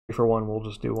for one, we'll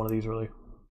just do one of these really.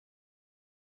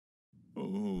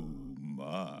 Oh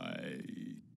my.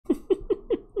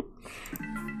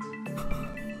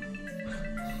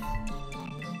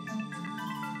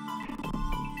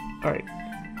 Alright,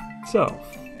 so,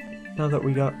 now that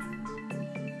we got...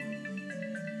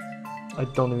 I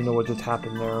don't even know what just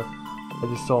happened there. I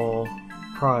just saw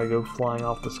Cry go flying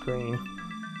off the screen.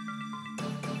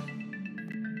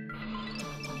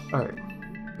 Alright,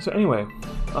 so anyway,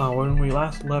 when we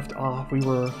last left off, we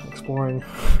were exploring...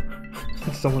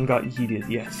 Someone got yeeted,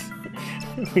 yes.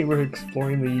 We were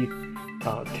exploring the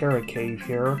Terra Cave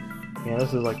here. Yeah,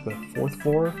 this is like the 4th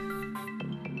floor,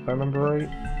 if I remember right.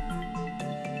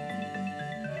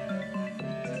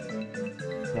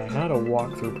 I had a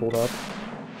walkthrough pulled up,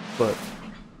 but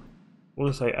we'll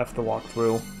just say F the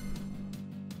walkthrough.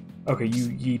 Okay, you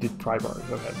yeeted pry bars.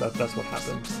 Okay, that's what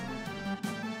happened.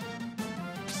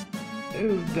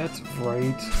 Ew, that's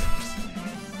right.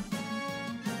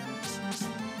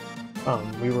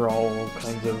 We were all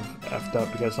kinds of effed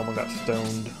up because someone got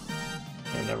stoned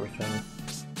and everything.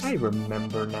 I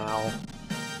remember now.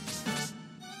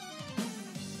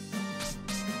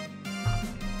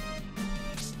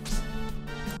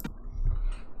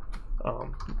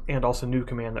 And also new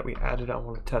command that we added, I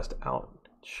want to test out.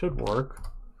 It should work.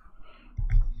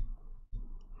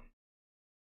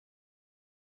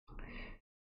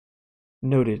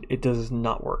 Noted, it does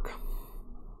not work.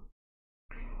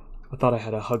 I thought I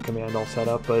had a hug command all set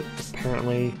up, but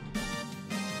apparently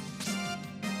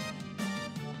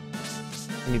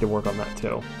I need to work on that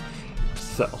too.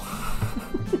 So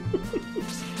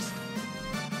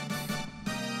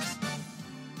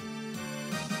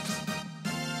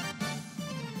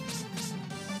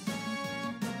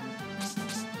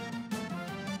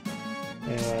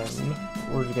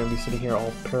and we're just gonna be sitting here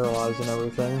all paralyzed and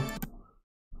everything.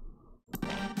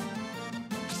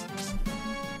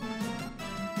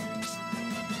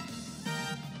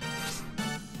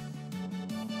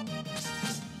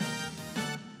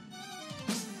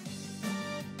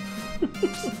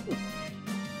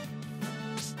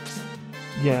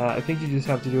 Yeah, I think you just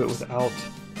have to do it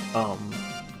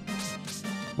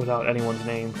without anyone's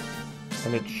name,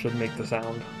 and it should make the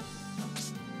sound.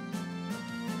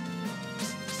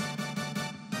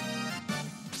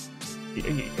 Are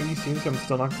you serious? I'm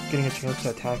still not getting a chance to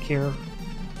attack here?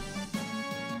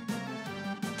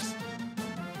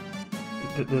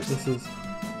 This is...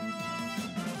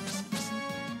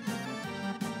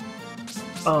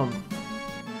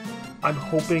 I'm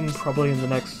hoping probably in the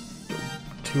next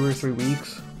 2 or 3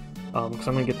 weeks, because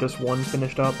I'm going to get this one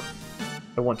finished up.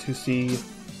 I want to see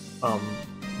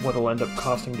what it'll end up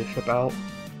costing to ship out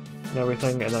and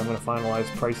everything, and then I'm going to finalize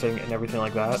pricing and everything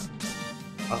like that.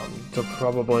 So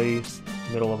probably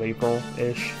middle of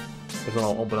April-ish is when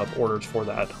I'll open up orders for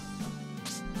that.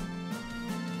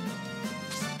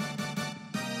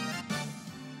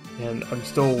 And I'm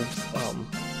still,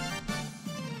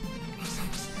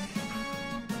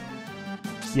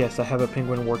 yes, I have a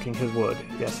penguin working his wood.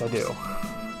 Yes, I do.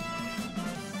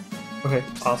 Okay,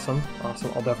 awesome,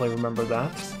 awesome. I'll definitely remember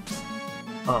that.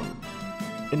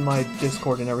 In my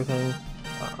Discord and everything,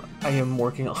 I am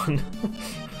working on...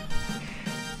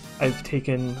 I've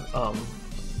taken, I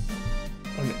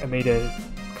made a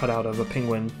cutout of a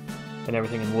penguin and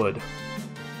everything in wood.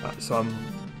 So I'm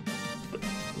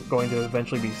going to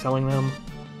eventually be selling them,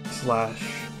 / I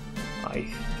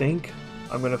think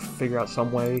I'm going to figure out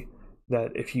some way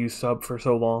that if you sub for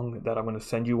so long that I'm going to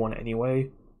send you one anyway,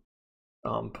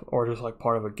 or just like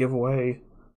part of a giveaway,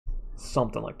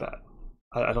 something like that.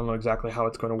 I don't know exactly how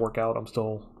it's going to work out. I'm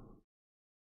still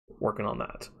working on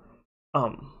that.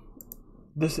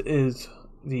 This is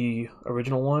the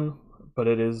original one, but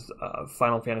it is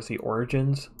Final Fantasy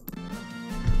Origins.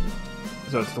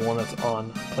 So it's the one that's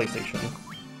on PlayStation.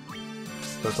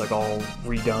 So it's like all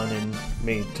redone and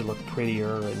made to look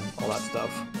prettier and all that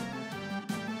stuff.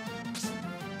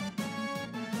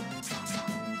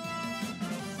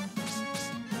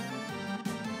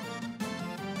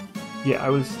 Yeah, I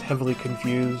was heavily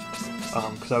confused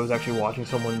because I was actually watching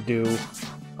someone do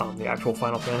the actual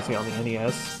Final Fantasy on the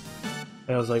NES.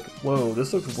 And I was like, whoa,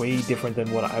 this looks way different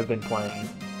than what I've been playing.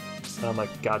 And I'm like,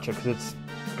 gotcha, because it's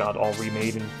got all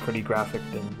remade and pretty graphic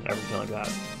and everything like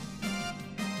that.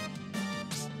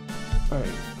 Alright,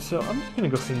 so I'm just going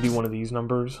to go ahead and do one of these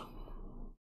numbers.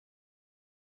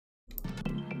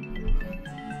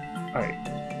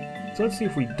 Alright, so let's see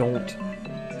if we don't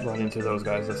run into those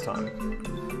guys this time.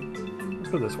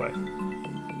 Let's go this way.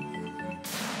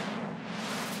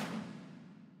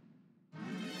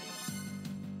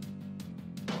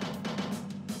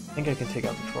 I think I can take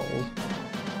out the trolls.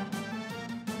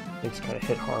 They just kind of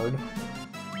hit hard.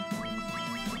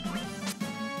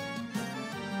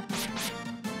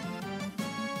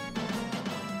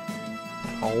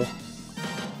 Ow.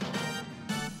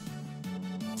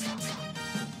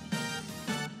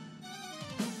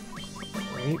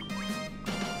 Right.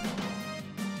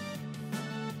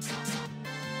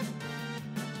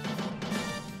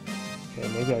 Okay,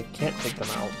 maybe I can't take them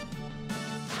out.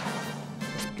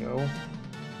 There we go.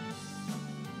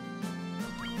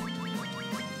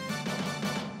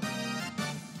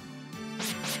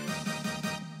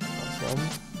 Awesome.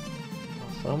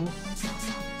 Awesome.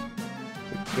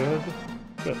 Good.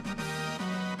 Good.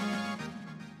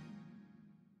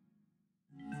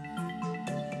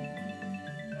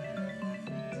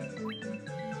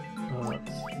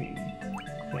 Let's see.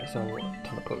 Yeah, so a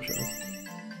ton of potions.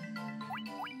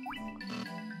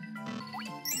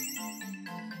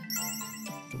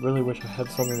 I really wish I had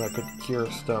something that could cure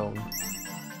stone.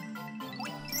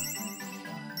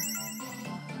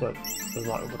 But it does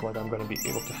not look like I'm going to be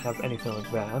able to have anything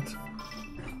like that.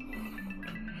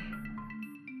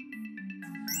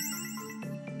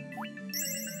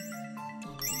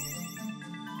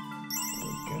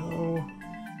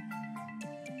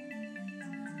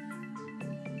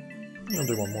 I'll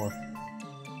do one more.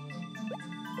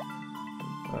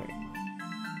 Alright.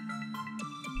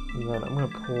 And then I'm going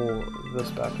to pull this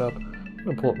back up. I'm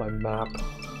going to pull up my map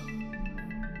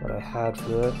that I had for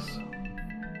this.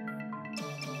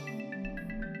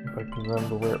 If I can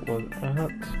remember where it was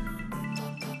at.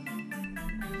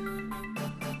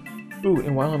 Ooh,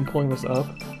 and while I'm pulling this up,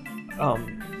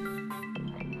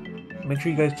 make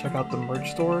sure you guys check out the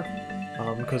merch store,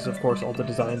 because of course all the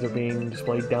designs are being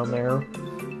displayed down there.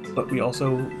 But we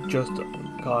also just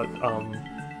got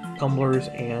tumblers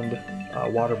and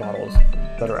water bottles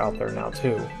that are out there now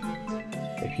too,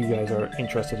 if you guys are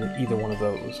interested in either one of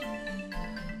those.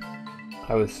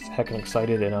 I was heckin'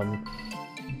 excited, and I'm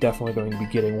definitely going to be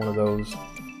getting one of those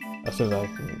as soon as I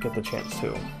can get the chance to.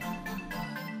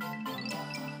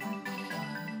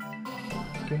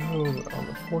 Go on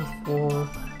the 4th floor.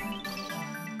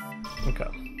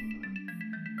 Okay.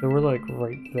 So we're like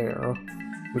right there.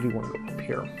 We do want to go up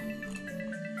here.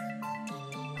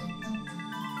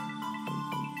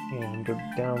 And go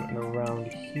down and around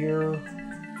here.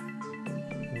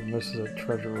 And this is a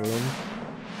treasure room.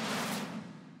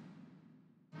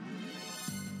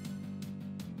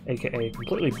 AKA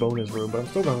completely bonus room, but I'm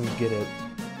still going to get it.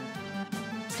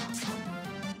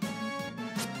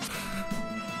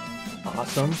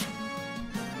 Awesome.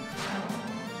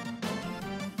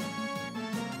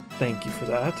 Thank you for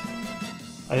that.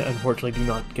 I unfortunately do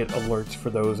not get alerts for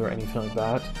those or anything like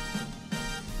that.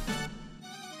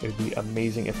 It would be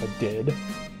amazing if I did.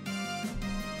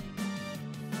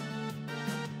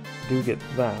 Do get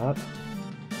that.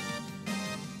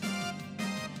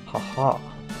 Haha.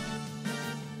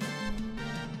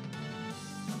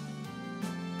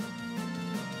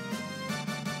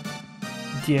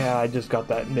 Yeah, I just got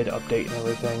that mid-update and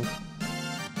everything.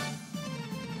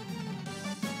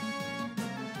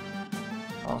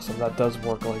 Awesome, that does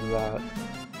work like that.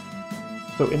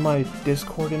 So in my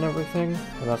Discord and everything,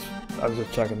 and I was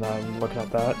just checking that and looking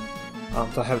at that.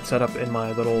 So I have it set up in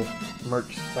my little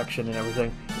merch section and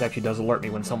everything. It actually does alert me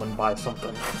when someone buys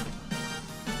something.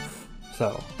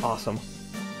 So, awesome.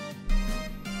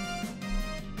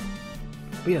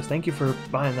 But yes, thank you for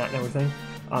buying that and everything.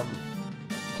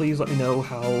 Please let me know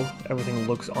how everything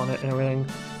looks on it and everything.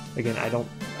 Again,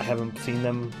 I haven't seen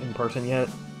them in person yet,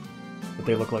 but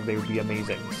they look like they would be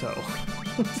amazing, so.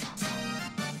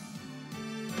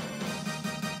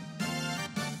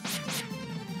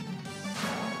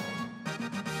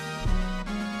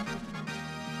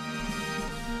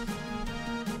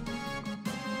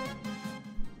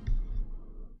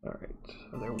 Alright,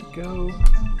 so there we go.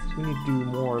 So we need to do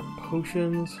more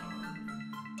potions.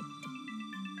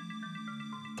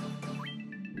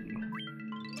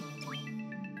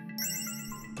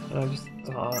 And I just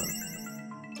thought,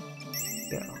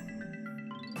 yeah.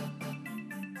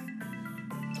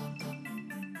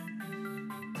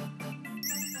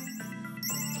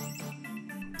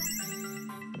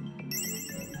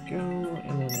 There we go,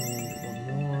 and then one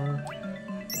more.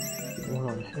 One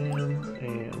on him,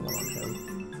 and one on him.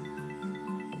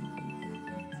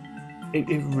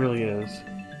 It really is.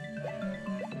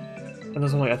 And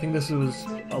there's only, I think this was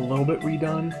a little bit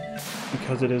redone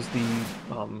because it is the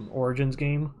Origins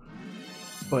game,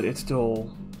 but it's still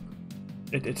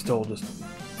just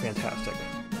fantastic.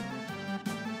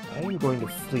 I am going to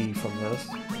flee from this.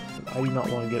 I do not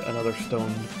want to get another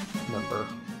stoned member.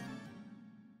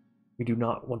 We do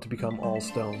not want to become all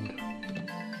stoned.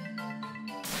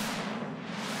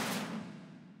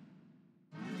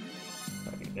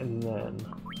 Right, and then...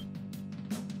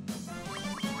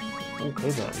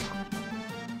 Okay then.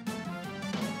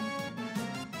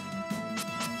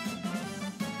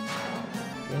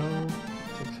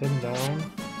 him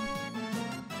down.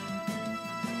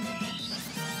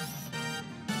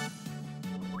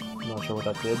 I'm not sure what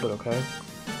that did, but okay.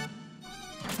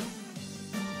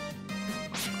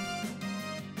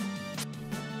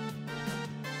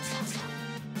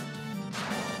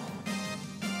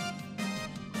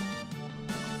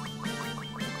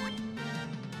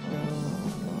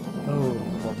 Oh,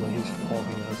 lovely, he's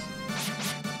fogging us.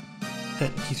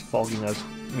 He's fogging us,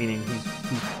 meaning he's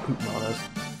pooping on us.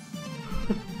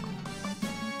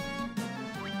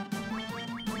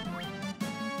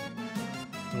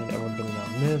 And everyone's gonna now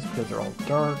miss because they're all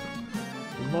dark.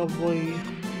 Lovely.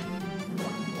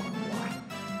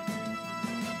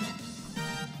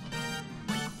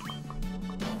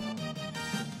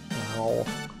 Ow.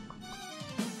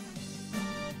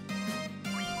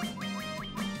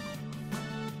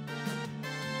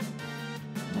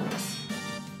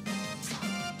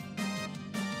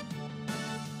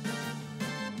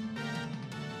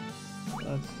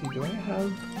 Let's see, do I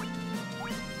have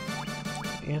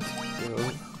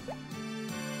antidote?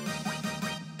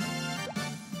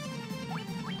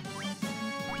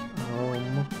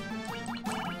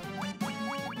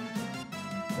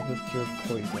 This cures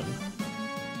poison.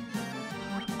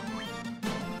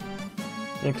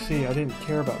 Like, see, I didn't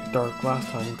care about dark last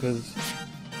time because,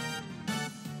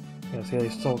 yeah, see, they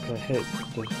still kind of hit,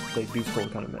 just they do still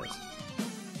kind of miss.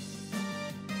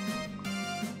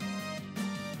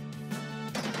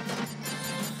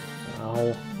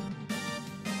 Ow.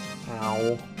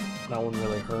 Ow. That one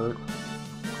really hurt.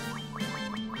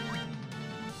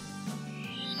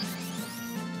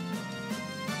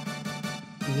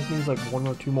 He just needs like one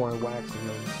or two more whacks and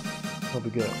then he'll be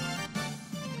good.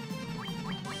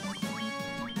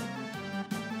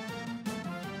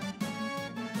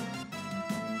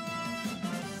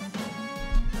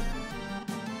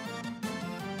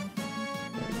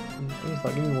 Just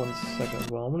like, give me 1 second as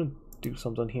well. I'm gonna do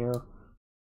something here.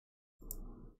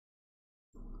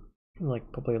 Like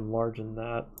probably enlarging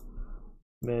that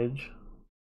midge.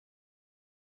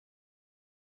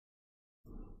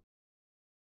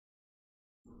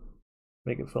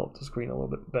 Make it fill up the screen a little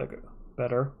bit better.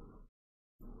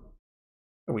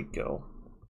 There we go.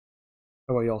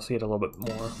 That way y'all see it a little bit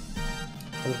more.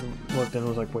 I just looked and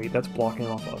was like, wait, that's blocking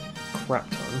off a crap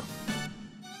ton.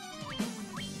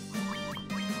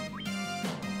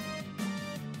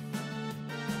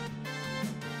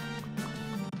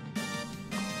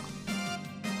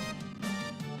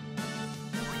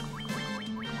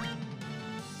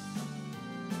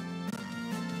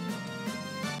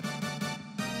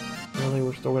 Really,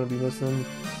 we're still gonna be missing.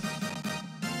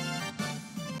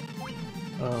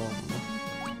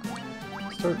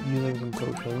 Start using some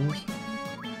potions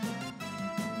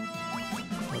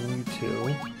on you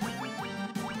two.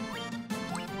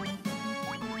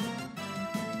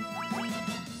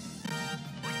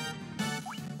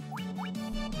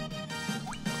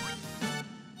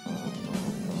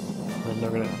 And they're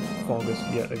gonna fog us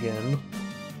yet again.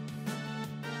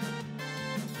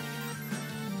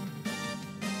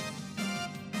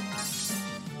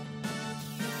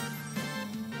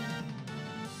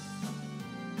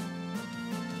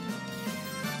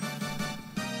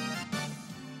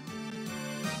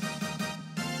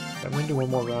 I'm going to do one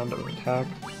more round of attack.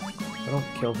 If I don't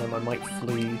kill him, I might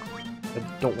flee. I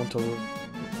don't want to lose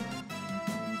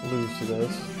to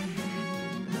this.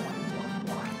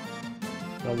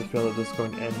 I just feel that this is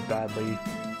going to end badly,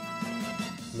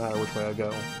 no matter which way I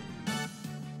go.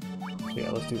 So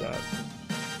yeah, let's do that.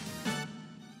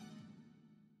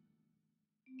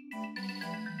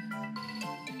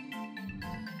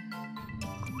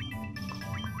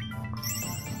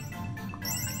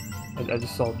 I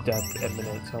just saw death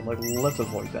imminent, so I'm like, let's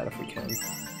avoid that if we can.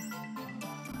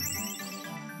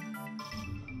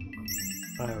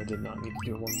 I did not need to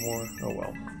do one more. Oh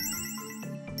well.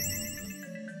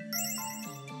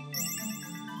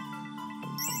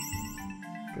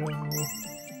 Go.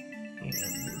 And do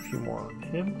a few more on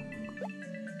him.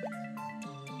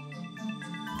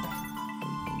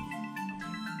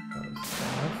 Got his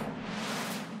staff.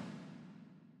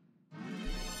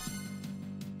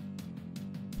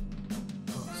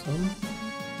 Awesome.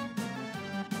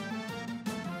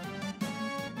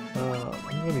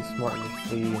 I'm gonna be smart and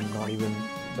flee and not even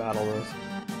battle this.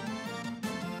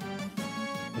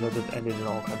 And that just ended in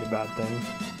all kinds of bad things.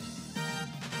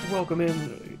 Welcome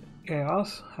in,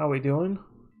 Chaos. How we doing?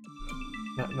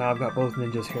 Now I've got both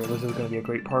ninjas here. This is gonna be a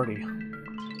great party.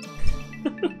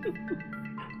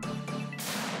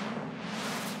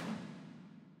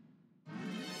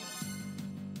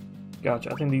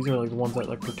 Gotcha. I think these are like the ones that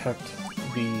like protect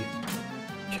the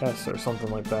chests or something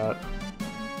like that.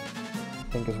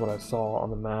 I think is what I saw on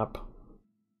the map.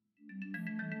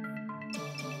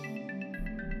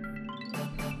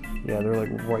 Yeah, they're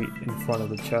like right in front of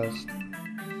the chest.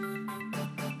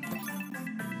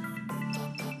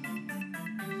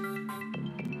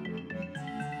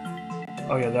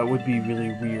 Oh yeah, that would be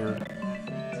really weird.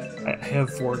 I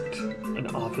have worked an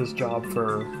office job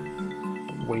for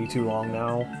way too long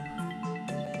now,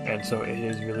 and so it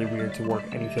is really weird to work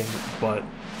anything but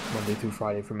Monday through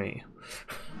Friday for me.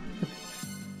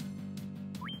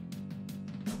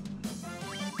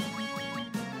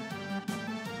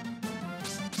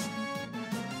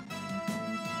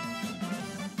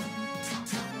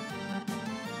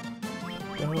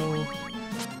 Go,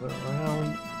 go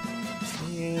around,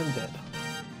 and dead.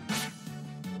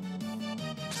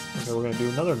 Okay, we're gonna do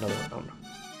another round.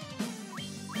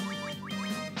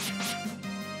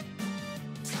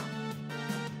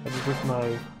 I just wish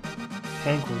my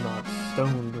tank was not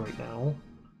stoned right now.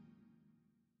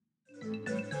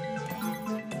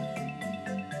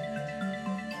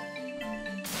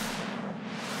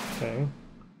 Okay.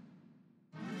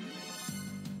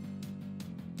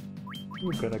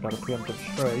 Ooh, good, I got a preemptive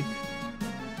strike.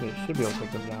 It should be able to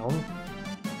take them down.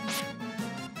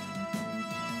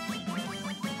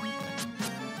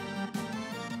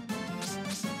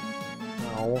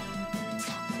 Ow.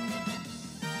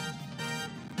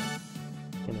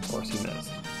 And of course he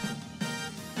missed.